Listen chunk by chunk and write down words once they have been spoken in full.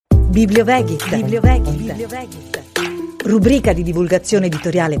Biblioveg.It. Rubrica di divulgazione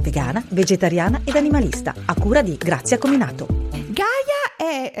editoriale vegana, vegetariana ed animalista, a cura di Grazia Cominato. Gaia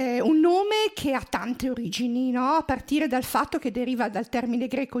è un nome che ha tante origini, no? A partire dal fatto che deriva dal termine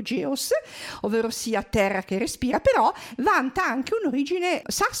greco geos, ovvero sia terra che respira, però vanta anche un'origine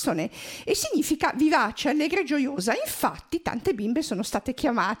sassone e significa vivace, allegra e gioiosa. Infatti tante bimbe sono state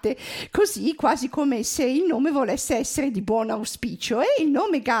chiamate così, quasi come se il nome volesse essere di buon auspicio, e il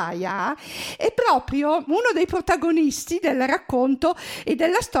nome Gaia è proprio uno dei protagonisti del racconto e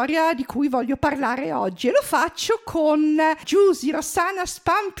della storia di cui voglio parlare oggi, e lo faccio con Rossana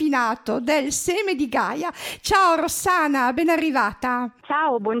Spampinato del Seme di Gaia. Ciao Rossana, ben arrivata.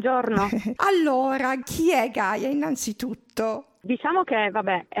 Ciao, buongiorno. Allora, chi è Gaia innanzitutto? Diciamo che,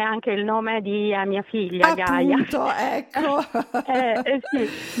 è anche il nome di mia figlia, Gaia. Appunto, ecco.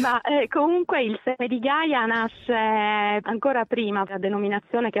 Sì, ma comunque il Seme di Gaia nasce ancora prima, la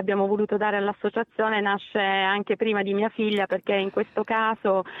denominazione che abbiamo voluto dare all'associazione nasce anche prima di mia figlia, perché in questo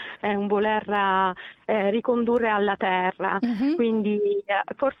caso è un voler ricondurre alla terra. Uh-huh. Quindi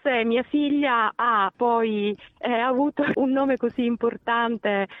forse mia figlia ha poi avuto un nome così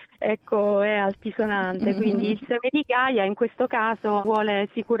importante, ecco, e altisonante. Quindi il Seme di Gaia in questo caso vuole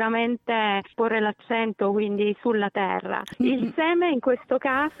sicuramente porre l'accento quindi sulla terra. Il seme in questo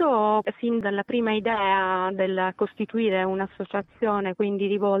caso, sin dalla prima idea del costituire un'associazione quindi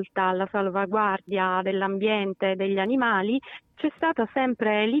rivolta alla salvaguardia dell'ambiente e degli animali, c'è stata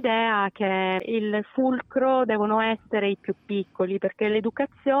sempre l'idea che il fulcro devono essere i più piccoli, perché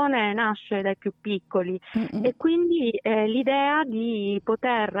l'educazione nasce dai più piccoli e quindi l'idea di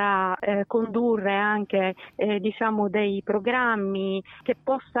poter condurre anche diciamo dei programmi che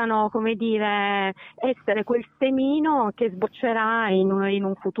possano, come dire, essere quel semino che sboccerà in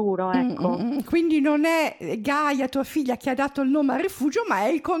un futuro, ecco. Quindi non è Gaia, tua figlia, che ha dato il nome al rifugio, ma è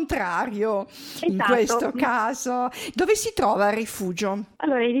il contrario. Esatto. In questo caso. Dove si trova il rifugio?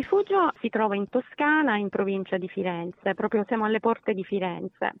 Allora, il rifugio si trova in Toscana, in provincia di Firenze, proprio siamo alle porte di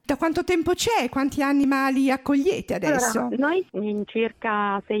Firenze. Da quanto tempo c'è? Quanti animali accogliete adesso? Allora, noi in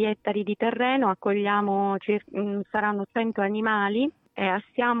circa 6 ettari di terreno accogliamo saranno 100 animali.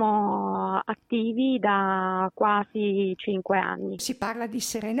 Siamo attivi da quasi 5 anni. Si parla di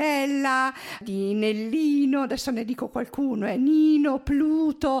Serenella, di Nellino, adesso ne dico qualcuno, Nino,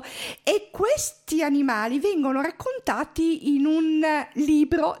 Pluto, e questi animali vengono raccontati in un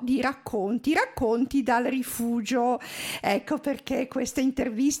libro di Racconti Dal Rifugio. Ecco perché questa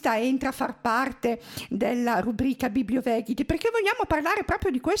intervista entra a far parte della rubrica Biblioveg.It, perché vogliamo parlare proprio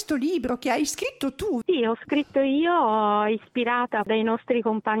di questo libro che hai scritto tu. Sì, ho scritto io, ispirata dai nostri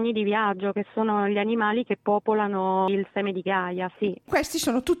compagni di viaggio, che sono gli animali che popolano il Seme di Gaia, sì. Questi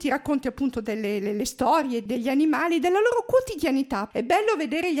sono tutti racconti appunto delle storie degli animali, della loro quotidianità. È bello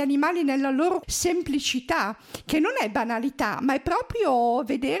vedere gli animali nella loro semplicità, che non è banalità, ma è proprio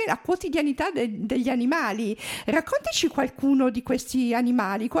vedere la quotidianità degli animali. Raccontaci qualcuno di questi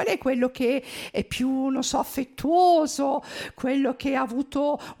animali. Qual è quello che è più, non so, affettuoso, quello che ha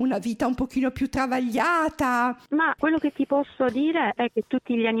avuto una vita un pochino più travagliata? Ma quello che ti posso dire è che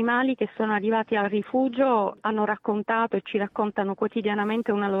tutti gli animali che sono arrivati al rifugio hanno raccontato e ci raccontano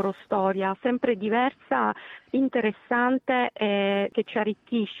quotidianamente una loro storia, sempre diversa, interessante e che ci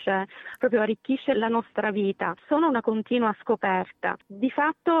arricchisce la nostra vita. Sono una continua scoperta. Di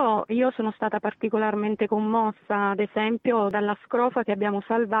fatto io sono stata particolarmente commossa, ad esempio, dalla scrofa che abbiamo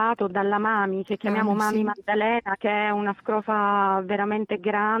salvato, dalla Mami, che chiamiamo Mami Maddalena, che è una scrofa veramente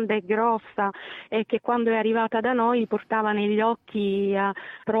grande e grossa e che quando è arrivata da noi portava negli occhi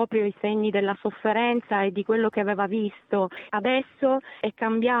proprio i segni della sofferenza e di quello che aveva visto. Adesso è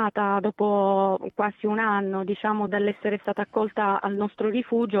cambiata, dopo quasi un anno, diciamo, dall'essere stata accolta al nostro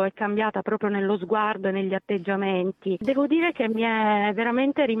rifugio, è cambiata proprio nello sguardo e negli atteggiamenti. Devo dire che mi è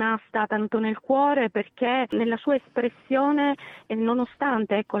veramente rimasta tanto nel cuore, perché nella sua espressione,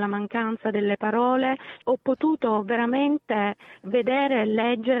 nonostante la mancanza delle parole, ho potuto veramente vedere e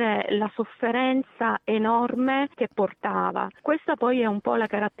leggere la sofferenza enorme che portava. Questa poi è un po' la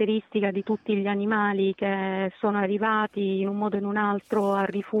caratteristica di tutti gli animali che sono arrivati in un modo o in un altro al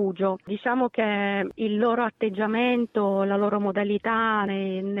rifugio. Diciamo che il loro atteggiamento, la loro modalità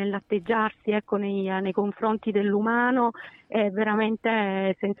nell'atteggiarsi nei confronti dell'umano è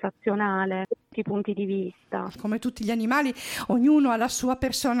veramente sensazionale da tutti i punti di vista. Come tutti gli animali, ognuno ha la sua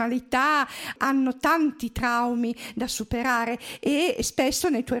personalità, hanno tanti traumi da superare e spesso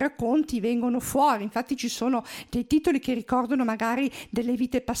nei tuoi racconti vengono fuori. Infatti ci sono dei titoli che ricordano magari magari delle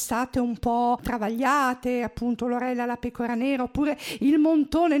vite passate un po' travagliate, appunto Lorella la pecora nera, oppure il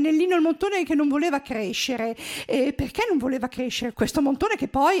montone, Nellino il montone che non voleva crescere. E perché non voleva crescere questo montone che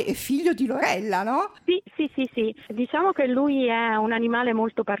poi è figlio di Lorella, no? Sì. Diciamo che lui è un animale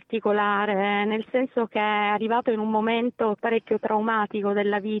molto particolare, nel senso che è arrivato in un momento parecchio traumatico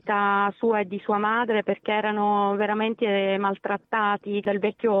della vita sua e di sua madre, perché erano veramente maltrattati dal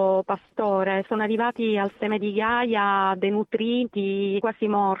vecchio pastore. Sono arrivati al seme di Gaia denutriti, quasi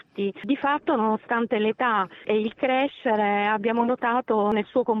morti. Di fatto, nonostante l'età e il crescere, abbiamo notato nel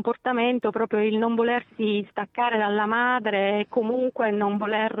suo comportamento proprio il non volersi staccare dalla madre e comunque non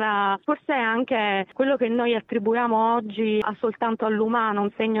voler, forse anche quello che noi attribuiamo oggi soltanto all'umano,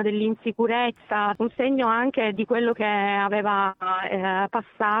 un segno dell'insicurezza, un segno anche di quello che aveva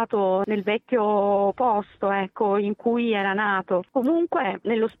passato nel vecchio posto, ecco, in cui era nato. Comunque,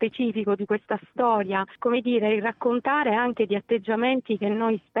 nello specifico di questa storia, come dire, il raccontare anche di atteggiamenti che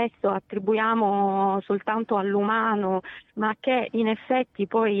noi spesso attribuiamo soltanto all'umano, ma che in effetti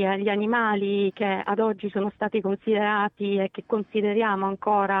poi gli animali che ad oggi sono stati considerati e che consideriamo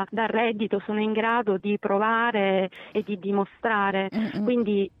ancora da reddito sono in grado di provare e di dimostrare.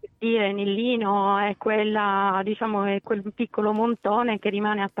 Quindi dire Nillino è quella, diciamo, è quel piccolo montone che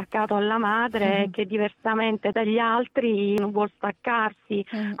rimane attaccato alla madre e che diversamente dagli altri non vuol staccarsi,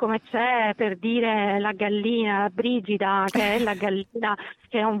 come c'è per dire la gallina, la Brigida, che è la gallina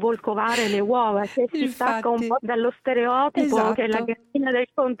che non vuol covare le uova, che si stacca un po' dallo stereotipo che la gallina del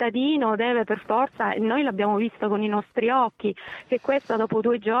contadino deve per forza, e noi l'abbiamo visto con i nostri occhi, che questa dopo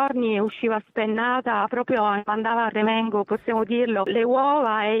 2 giorni usciva spennata, proprio mandava a remengo, possiamo dirlo, le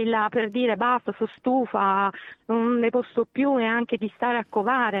uova e per dire basta, sono stufa, non ne posso più neanche di stare a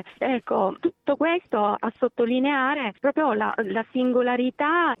covare. Ecco, tutto questo a sottolineare proprio la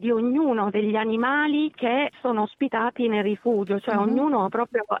singolarità di ognuno degli animali che sono ospitati nel rifugio, cioè ognuno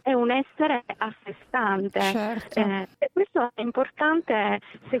proprio è un essere a sé stante. Certo. E questo è importante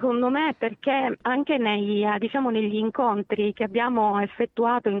secondo me, perché anche negli incontri che abbiamo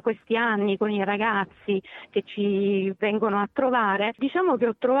effettuato in questi anni con i ragazzi che ci vengono a trovare, diciamo che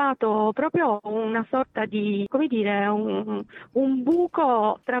ho trovato proprio una sorta di, come dire, un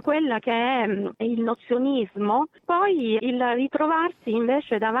buco tra quella che è il nozionismo, poi il ritrovarsi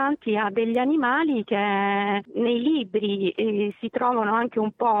invece davanti a degli animali che nei libri si trovano anche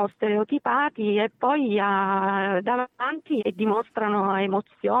un po' stereotipati e poi davanti e dimostrano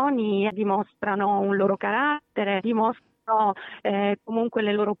emozioni, dimostrano un loro carattere, dimostrano comunque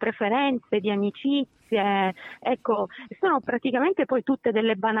le loro preferenze di amicizie. Ecco, sono praticamente poi tutte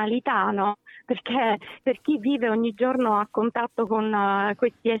delle banalità, no? Perché per chi vive ogni giorno a contatto con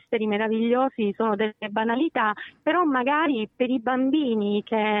questi esseri meravigliosi sono delle banalità, però magari per i bambini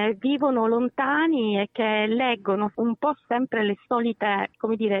che vivono lontani e che leggono un po' sempre le solite,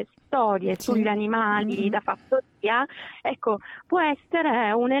 come dire, storie sugli animali da fattoria, ecco, può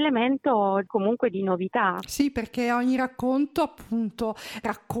essere un elemento comunque di novità. Sì, perché ogni racconto appunto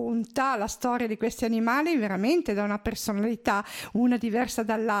racconta la storia di questi animali veramente da una personalità, una diversa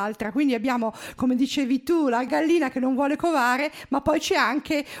dall'altra. Quindi abbiamo, come dicevi tu, la gallina che non vuole covare, ma poi c'è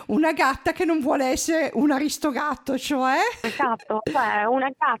anche una gatta che non vuole essere un aristogatto, cioè? Esatto, cioè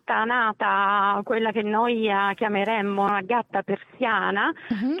una gatta nata, quella che noi chiameremmo una gatta persiana,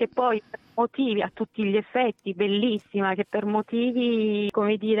 che poi per motivi a tutti gli effetti bellissima, che per motivi,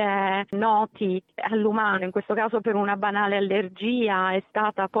 come dire, noti all'umano, in questo caso per una banale allergia, è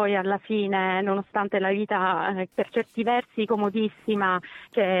stata poi alla fine, nonostante la vita per certi versi comodissima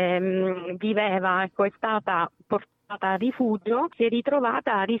che viveva, ecco, è stata portata a rifugio, si è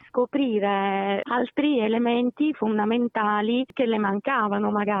ritrovata a riscoprire altri elementi fondamentali che le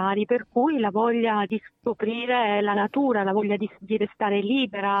mancavano magari, per cui la voglia di scoprire la natura, la voglia di restare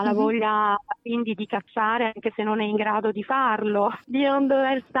libera, la voglia quindi di cacciare anche se non è in grado di farlo, di non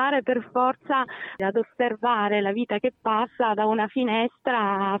dover stare per forza ad osservare la vita che passa da una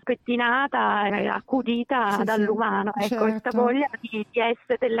finestra spettinata e accudita dall'umano. Ecco, questa voglia di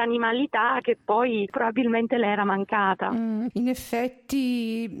essere dell'animalità che poi probabilmente le era mancata. In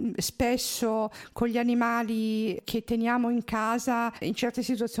effetti spesso con gli animali che teniamo in casa in certe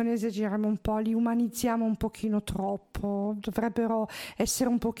situazioni esageriamo un po', li umanizziamo un pochino troppo, dovrebbero essere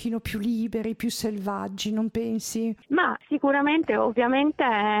un pochino più liberi, più selvaggi, non pensi? Ma sicuramente, ovviamente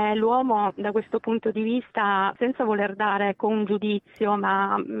l'uomo da questo punto di vista, senza voler dare un giudizio,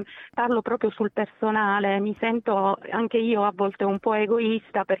 ma parlo proprio sul personale, mi sento anche io a volte un po'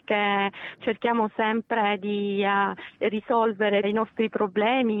 egoista, perché cerchiamo sempre di a risolvere i nostri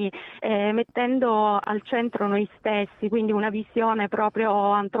problemi, mettendo al centro noi stessi, quindi una visione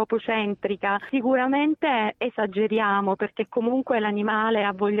proprio antropocentrica. Sicuramente esageriamo, perché comunque l'animale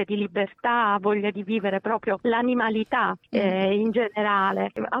ha voglia di libertà, ha voglia di vivere proprio l'animalità in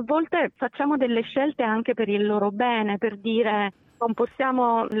generale. A volte facciamo delle scelte anche per il loro bene, per dire: non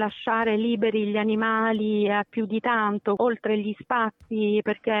possiamo lasciare liberi gli animali a più di tanto, oltre gli spazi,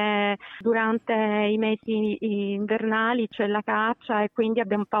 perché durante i mesi invernali c'è la caccia e quindi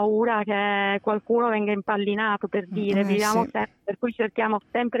abbiamo paura che qualcuno venga impallinato, per dire. Viviamo sempre, per cui cerchiamo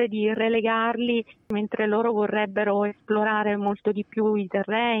sempre di relegarli, mentre loro vorrebbero esplorare molto di più i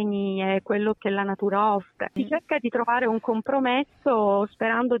terreni e quello che la natura offre. Si cerca di trovare un compromesso,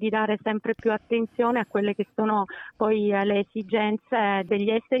 sperando di dare sempre più attenzione a quelle che sono poi le esigenze degli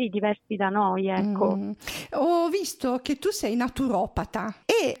esseri diversi da noi, ecco. Ho visto che tu sei naturopata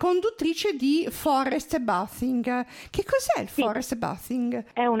e conduttrice di forest bathing. Che cos'è il forest bathing?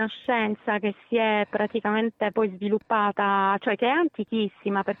 È una scienza che si è praticamente poi sviluppata, cioè che è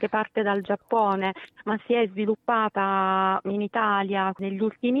antichissima perché parte dal Giappone, ma si è sviluppata in Italia negli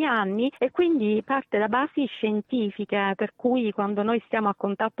ultimi anni, e quindi parte da basi scientifiche, per cui quando noi stiamo a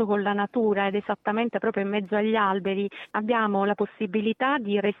contatto con la natura ed esattamente proprio in mezzo agli alberi abbiamo la possibilità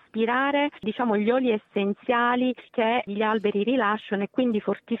di respirare, diciamo, gli oli essenziali che gli alberi rilasciano, e quindi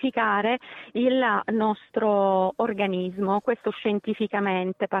fortificare il nostro organismo, questo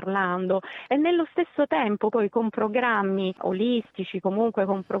scientificamente parlando. E nello stesso tempo poi con programmi olistici, comunque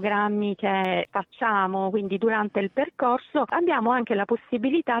con programmi che facciamo, quindi durante il percorso, abbiamo anche la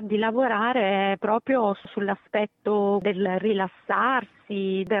possibilità di lavorare proprio sull'aspetto del rilassarsi,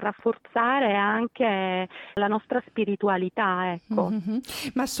 del rafforzare anche la nostra spiritualità, ecco.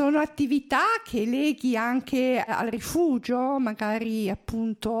 Ma sono attività che leghi anche al rifugio, magari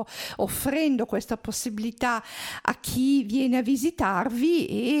appunto offrendo questa possibilità a chi viene a visitarvi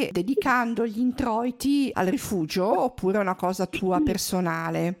e dedicando gli introiti al rifugio, oppure è una cosa tua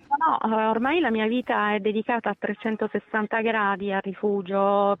personale? No, ormai la mia vita è dedicata a 360 gradi al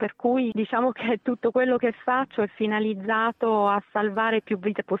rifugio, per cui diciamo che tutto quello che faccio è finalizzato a salvare più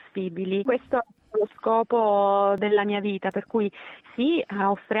vite possibili. Questo è lo scopo della mia vita, per cui sì,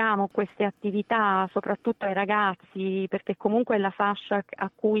 offriamo queste attività soprattutto ai ragazzi, perché comunque è la fascia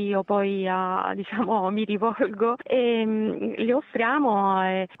a cui io poi diciamo mi rivolgo, e li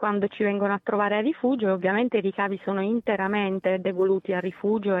offriamo quando ci vengono a trovare a rifugio, e ovviamente i ricavi sono interamente devoluti al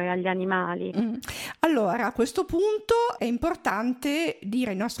rifugio e agli animali. Allora, a questo punto è importante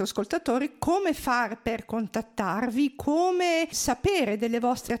dire ai nostri ascoltatori come fare per contattarvi, come sapere delle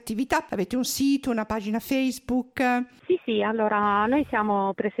vostre attività. Avete un sito, una pagina Facebook? Sì, allora noi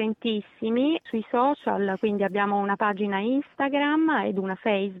siamo presentissimi sui social, quindi abbiamo una pagina Instagram ed una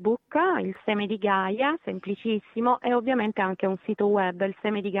Facebook, il Seme di Gaia, semplicissimo, e ovviamente anche un sito web, il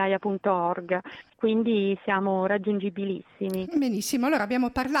semedigaia.org, quindi siamo raggiungibilissimi. Benissimo, allora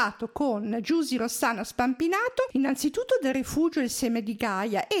abbiamo parlato con Giusy Rossana Spampinato, innanzitutto del Rifugio Il Seme di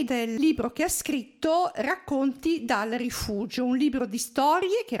Gaia e del libro che ha scritto Racconti dal Rifugio, un libro di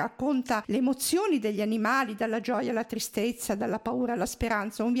storie che racconta le emozioni degli animali, dalla gioia alla tristezza, dalla paura alla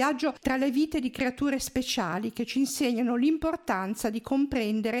speranza, un viaggio tra le vite di creature speciali che ci insegnano l'importanza di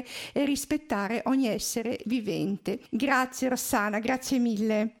comprendere e rispettare ogni essere vivente. Grazie Rossana, grazie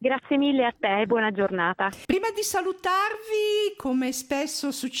mille. Grazie mille a te, buona giornata. Prima di salutarvi, come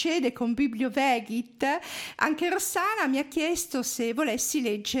spesso succede con Biblioveg.It, anche Rossana mi ha chiesto se volessi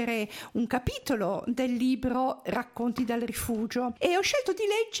leggere un capitolo del libro Racconti dal Rifugio, e ho scelto di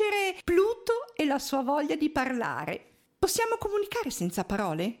leggere Pluto e la sua voglia di parlare. Possiamo comunicare senza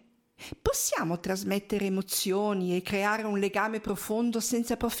parole? Possiamo trasmettere emozioni e creare un legame profondo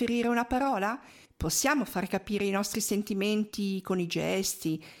senza proferire una parola? Possiamo far capire i nostri sentimenti con i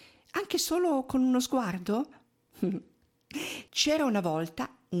gesti, anche solo con uno sguardo? C'era una volta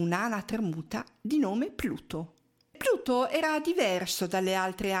un'anatre muta di nome Pluto. Pluto era diverso dalle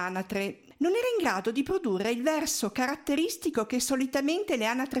altre anatre. Non era in grado di produrre il verso caratteristico che solitamente le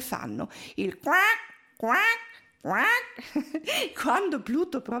anatre fanno, il quack, quack, quack. Quando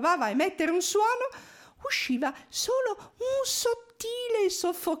Pluto provava a emettere un suono, usciva solo un sottile e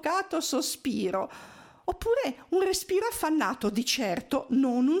soffocato sospiro, oppure un respiro affannato, di certo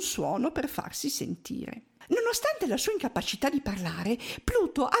non un suono per farsi sentire. Nonostante la sua incapacità di parlare,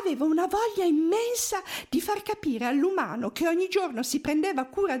 Pluto aveva una voglia immensa di far capire all'umano che ogni giorno si prendeva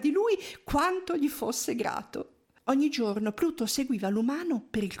cura di lui quanto gli fosse grato. Ogni giorno Pluto seguiva l'umano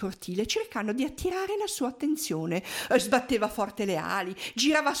per il cortile cercando di attirare la sua attenzione. Sbatteva forte le ali,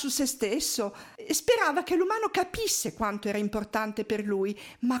 girava su se stesso e sperava che l'umano capisse quanto era importante per lui,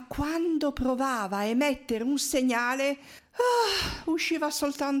 ma quando provava a emettere un segnale, usciva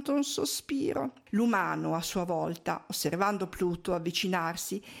soltanto un sospiro. L'umano, a sua volta, osservando Pluto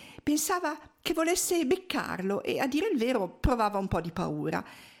avvicinarsi, pensava che volesse beccarlo e, a dire il vero, provava un po' di paura.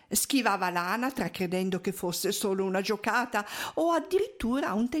 Schivava l'anatra credendo che fosse solo una giocata o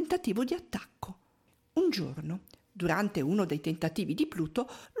addirittura un tentativo di attacco. Un giorno, durante uno dei tentativi di Pluto,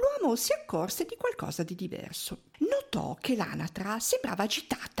 l'uomo si accorse di qualcosa di diverso. Notò che l'anatra sembrava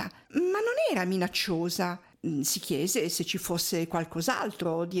agitata, ma non era minacciosa. Si chiese se ci fosse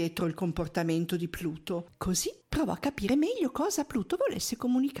qualcos'altro dietro il comportamento di Pluto. Così provò a capire meglio cosa Pluto volesse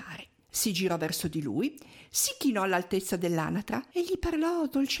comunicare. Si girò verso di lui, si chinò all'altezza dell'anatra e gli parlò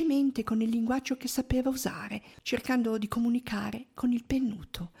dolcemente con il linguaggio che sapeva usare, cercando di comunicare con il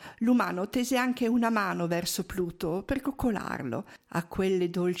pennuto. L'umano tese anche una mano verso Pluto per coccolarlo. A quelle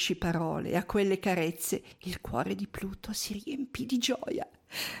dolci parole, a quelle carezze, il cuore di Pluto si riempì di gioia.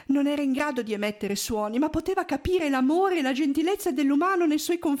 Non era in grado di emettere suoni, ma poteva capire l'amore e la gentilezza dell'umano nei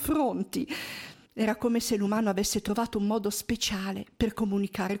suoi confronti. Era come se l'umano avesse trovato un modo speciale per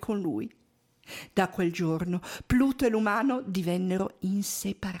comunicare con lui. Da quel giorno Pluto e l'umano divennero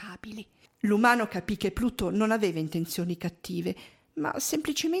inseparabili. L'umano capì che Pluto non aveva intenzioni cattive, ma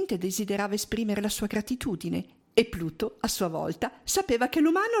semplicemente desiderava esprimere la sua gratitudine. E Pluto, a sua volta, sapeva che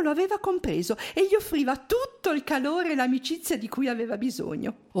l'umano lo aveva compreso e gli offriva tutto il calore e l'amicizia di cui aveva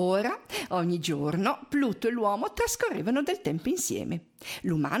bisogno. Ora, ogni giorno, Pluto e l'uomo trascorrevano del tempo insieme.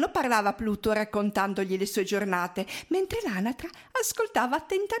 L'umano parlava a Pluto raccontandogli le sue giornate, mentre l'anatra ascoltava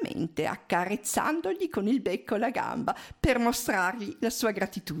attentamente, accarezzandogli con il becco la gamba per mostrargli la sua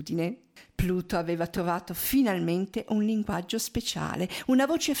gratitudine. Pluto aveva trovato finalmente un linguaggio speciale, una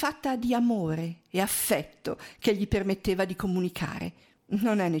voce fatta di amore e affetto che gli permetteva di comunicare.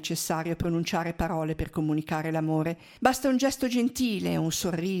 Non è necessario pronunciare parole per comunicare l'amore. Basta un gesto gentile, un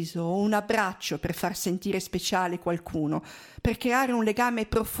sorriso o un abbraccio per far sentire speciale qualcuno, per creare un legame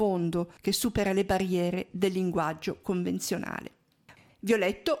profondo che supera le barriere del linguaggio convenzionale. Vi ho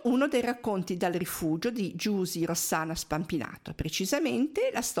letto uno dei racconti dal rifugio di Giusy Rossana Spampinato, precisamente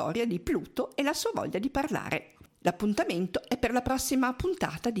la storia di Pluto e la sua voglia di parlare. L'appuntamento è per la prossima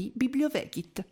puntata di Biblioveg.It.